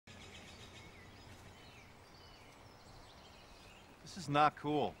This is not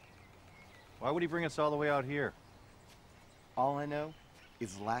cool. Why would he bring us all the way out here? All I know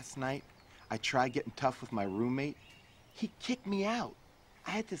is last night I tried getting tough with my roommate. He kicked me out.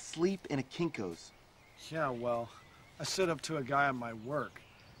 I had to sleep in a Kinko's. Yeah, well, I stood up to a guy at my work,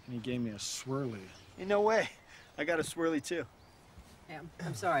 and he gave me a swirly. Hey, no way. I got a swirly, too. Hey,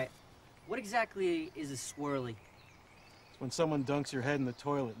 I'm sorry. What exactly is a swirly? It's when someone dunks your head in the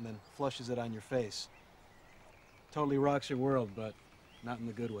toilet and then flushes it on your face. Totally rocks your world, but not in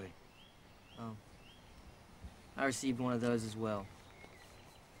the good way. Oh. I received one of those as well.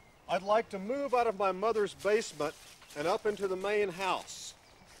 I'd like to move out of my mother's basement and up into the main house.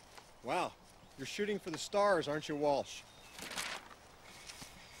 Wow, you're shooting for the stars, aren't you, Walsh?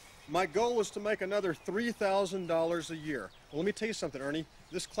 My goal is to make another $3,000 a year. Well, let me tell you something, Ernie.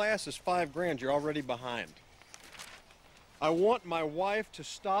 This class is $5 grand. You're already behind. I want my wife to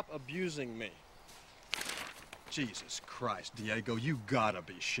stop abusing me. Jesus Christ, Diego, you gotta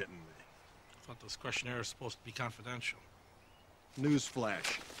be shitting me. I thought this questionnaire is supposed to be confidential.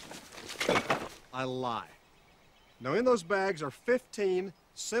 Newsflash. I lie. Now, in those bags are 15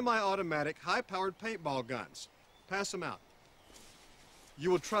 semi-automatic, high-powered paintball guns. Pass them out. You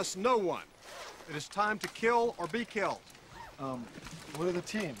will trust no one. It is time to kill or be killed. What are the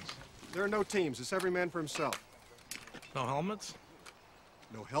teams? There are no teams. It's every man for himself. No helmets?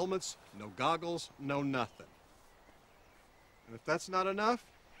 No helmets, no goggles, no nothing. And if that's not enough,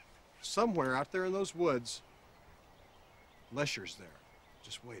 somewhere out there in those woods, Lesure's there,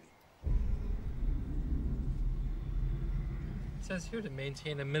 just waiting. It says here to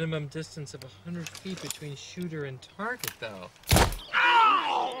maintain a minimum distance of 100 feet between shooter and target, though.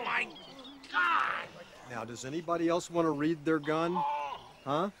 Oh, my God! Now, does anybody else want to read their gun?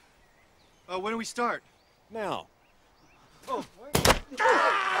 Huh? When do we start? Now. Oh.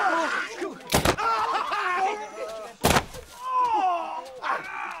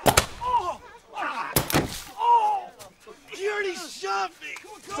 You already shot me!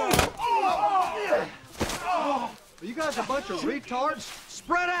 Are you guys a bunch of retards?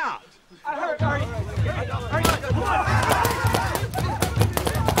 Spread out! I heard, Arnie. Arnie, come on!